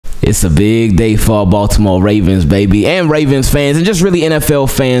It's a big day for Baltimore Ravens, baby, and Ravens fans, and just really NFL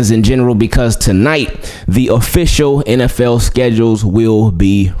fans in general, because tonight the official NFL schedules will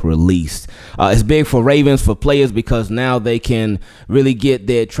be released. It's big for Ravens, for players, because now they can really get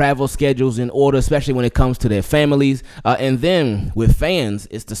their travel schedules in order, especially when it comes to their families. And then with fans,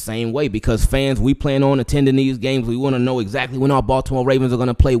 it's the same way, because fans, we plan on attending these games. We want to know exactly when our Baltimore Ravens are going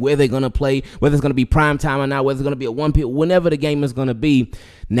to play, where they're going to play, whether it's going to be prime time or not, whether it's going to be at 1 p.m., whenever the game is going to be.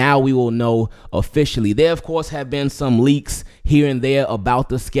 Now we will know officially. There, of course, have been some leaks here and there about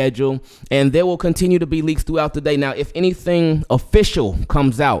the schedule, and there will continue to be leaks throughout the day. Now, if anything official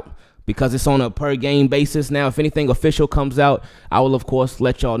comes out, because it's on a per game basis now, if anything official comes out, I will, of course,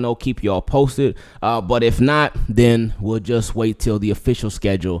 let y'all know, keep y'all posted. But if not, then we'll just wait till the official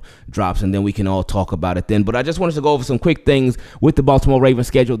schedule drops, and then we can all talk about it then. But I just wanted to go over some quick things with the Baltimore Ravens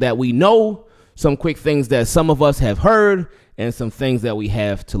schedule that we know, some quick things that some of us have heard, and some things that we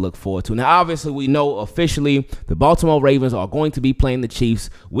have to look forward to. Now, obviously, we know officially the Baltimore Ravens are going to be playing the Chiefs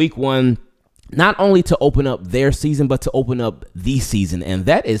week 1, not only to open up their season, but to open up the season. And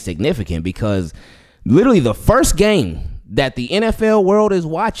that is significant, because literally the first game that the NFL world is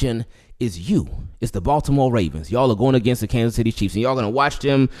watching is you. It's the Baltimore Ravens. Y'all are going against the Kansas City Chiefs, and y'all going to watch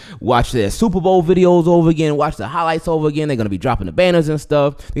them, watch their Super Bowl videos over again, watch the highlights over again. They're going to be dropping the banners and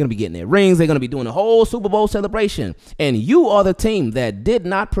stuff. They're going to be getting their rings. They're going to be doing the whole Super Bowl celebration. And you are the team that did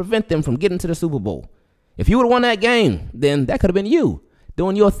not prevent them from getting to the Super Bowl. If you would have won that game, then that could have been you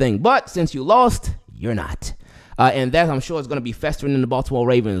doing your thing. But since you lost, you're not. And that, I'm sure, is going to be festering in the Baltimore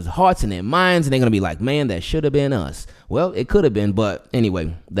Ravens' hearts and their minds, and they're going to be like, man, that should have been us. Well, it could have been, but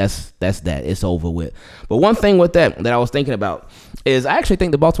anyway, that's that. It's over with. But one thing with that I was thinking about is I actually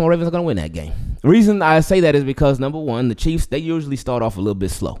think the Baltimore Ravens are going to win that game. The reason I say that is because, number one, the Chiefs, they usually start off a little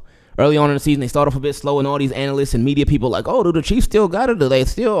bit slow. Early on in the season, they start off a bit slow, and all these analysts and media people are like, oh, do the Chiefs still got it? Are they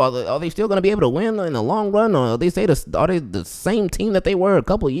still going to be able to win in the long run? Or are they the same team that they were a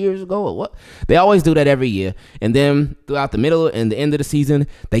couple of years ago, or what? They always do that every year. And then throughout the middle and the end of the season,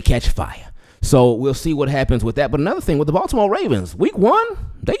 they catch fire. So we'll see what happens with that. But another thing with the Baltimore Ravens, week 1,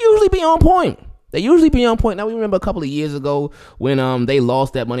 they usually be on point. Now, we remember a couple of years ago when they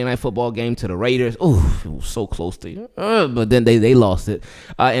lost that Monday Night Football game to the Raiders. Ooh, it was so close to you. But then they lost it.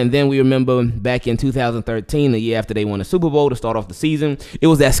 And then we remember back in 2013, the year after they won the Super Bowl to start off the season, it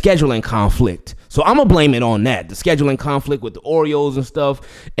was that scheduling conflict. So I'm going to blame it on that, the scheduling conflict with the Orioles and stuff.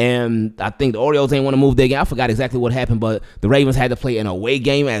 And I think the Orioles ain't want to move their game. I forgot exactly what happened, but the Ravens had to play an away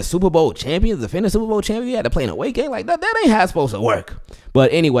game as Super Bowl champions, defending Super Bowl champions. You had to play an away game like that. That ain't how it's supposed to work.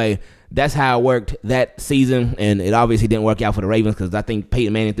 But anyway, that's how it worked that season, and it obviously didn't work out for the Ravens, because I think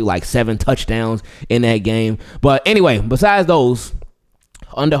Peyton Manning threw like 7 touchdowns in that game. But anyway, besides those,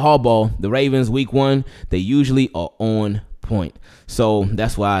 under Harbaugh, the Ravens week 1, they usually are on point. So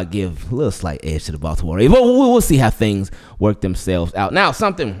that's why I give a little slight edge to the Baltimore Ravens. But we'll see how things work themselves out. Now,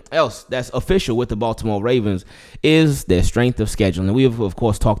 something else that's official with the Baltimore Ravens is their strength of schedule. And we have, of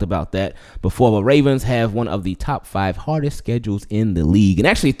course, talked about that before. But Ravens have one of the top 5 hardest schedules in the league. And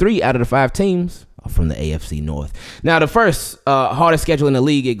actually, 3 out of the 5 teams are from the AFC North. Now, the first hardest schedule in the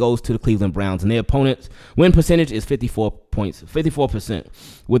league, it goes to the Cleveland Browns. And their opponent's win percentage is 54%.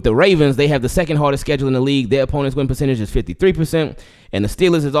 With the Ravens, they have the second hardest schedule in the league. Their opponent's win percentage is 53%. And the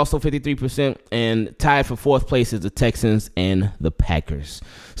Steelers is also 53%. And tied for 4th place is the Texans and the Packers.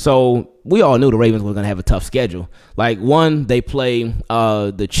 So we all knew the Ravens were going to have a tough schedule. Like, one, they play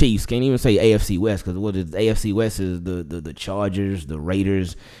the Chiefs. Can't even say AFC West, because what is AFC West is the Chargers, the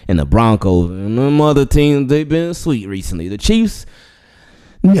Raiders, and the Broncos. And them other teams, they've been sweet recently. The Chiefs,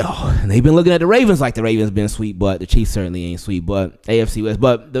 no. They've been looking at the Ravens like the Ravens been sweet, but the Chiefs certainly ain't sweet. But AFC West.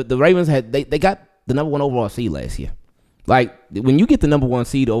 But the Ravens they got the number 1 overall seed last year. Like, when you get the number 1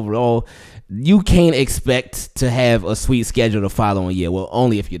 seed overall, you can't expect to have a sweet schedule the following year. Well,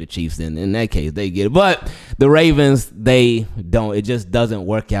 only if you're the Chiefs, then in that case, they get it. But the Ravens, they don't. It just doesn't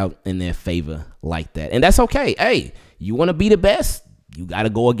work out in their favor like that. And that's okay. Hey, you want to be the best? You got to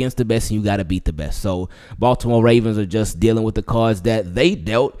go against the best, and you got to beat the best. So Baltimore Ravens are just dealing with the cards that they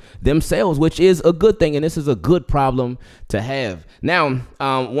dealt themselves, which is a good thing, and this is a good problem to have. Now,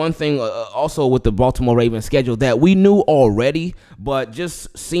 one thing also with the Baltimore Ravens schedule that we knew already, but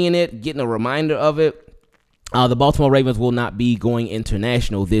just seeing it, getting a reminder of it, the Baltimore Ravens will not be going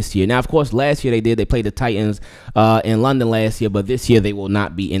international this year. Now, of course, last year they did. They played the Titans in London last year, but this year they will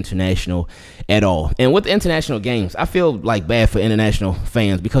not be international at all. And with the international games, I feel like bad for international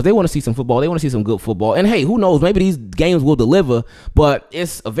fans, because they want to see some football. They want to see some good football. And hey, who knows? Maybe these games will deliver, but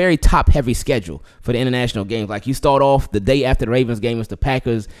it's a very top-heavy schedule for the international games. Like, you start off the day after the Ravens game, it's the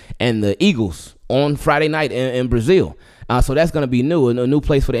Packers and the Eagles on Friday night in Brazil. So that's going to be new, a new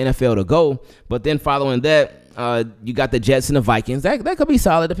place for the NFL to go. But then following that, you got the Jets and the Vikings. That could be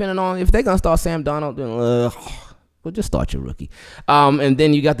solid, depending on if they're going to start Sam Darnold. Then, well, just start your rookie. And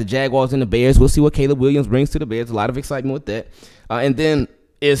then you got the Jaguars and the Bears. We'll see what Caleb Williams brings to the Bears. A lot of excitement with that. And then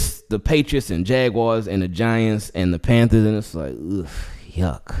it's the Patriots and Jaguars and the Giants and the Panthers. And it's like, ugh,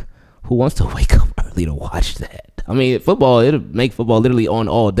 yuck. Who wants to wake up early to watch that? I mean, it'll make football literally on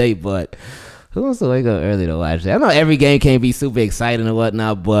all day, but who wants to wake up early to watch that? I know every game can't be super exciting and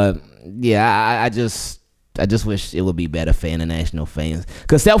whatnot, but yeah, I just wish it would be better for international fans.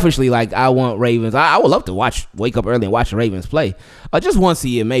 Because selfishly, like, I want Ravens. I would love to wake up early and watch the Ravens play. Just once a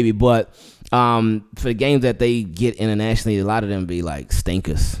year maybe, but for the games that they get internationally, a lot of them be like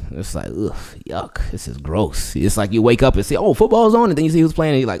stinkers. It's like, ugh, yuck, this is gross. It's like you wake up and say, oh, football's on, and then you see who's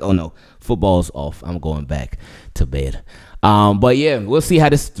playing, and you're like, oh no, football's off. I'm going back to bed. But yeah, we'll see how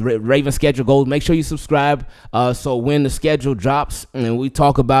this Raven schedule goes. Make sure you subscribe so when the schedule drops and we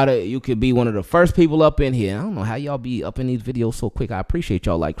talk about it, you could be one of the first people up in here. I don't know how y'all be up in these videos so quick. I appreciate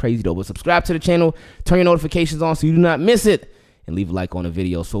y'all like crazy though. But subscribe to the channel, turn your notifications on so you do not miss it, and leave a like on the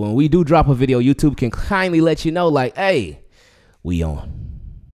video. So when we do drop a video, YouTube can kindly let you know, like, hey, we on.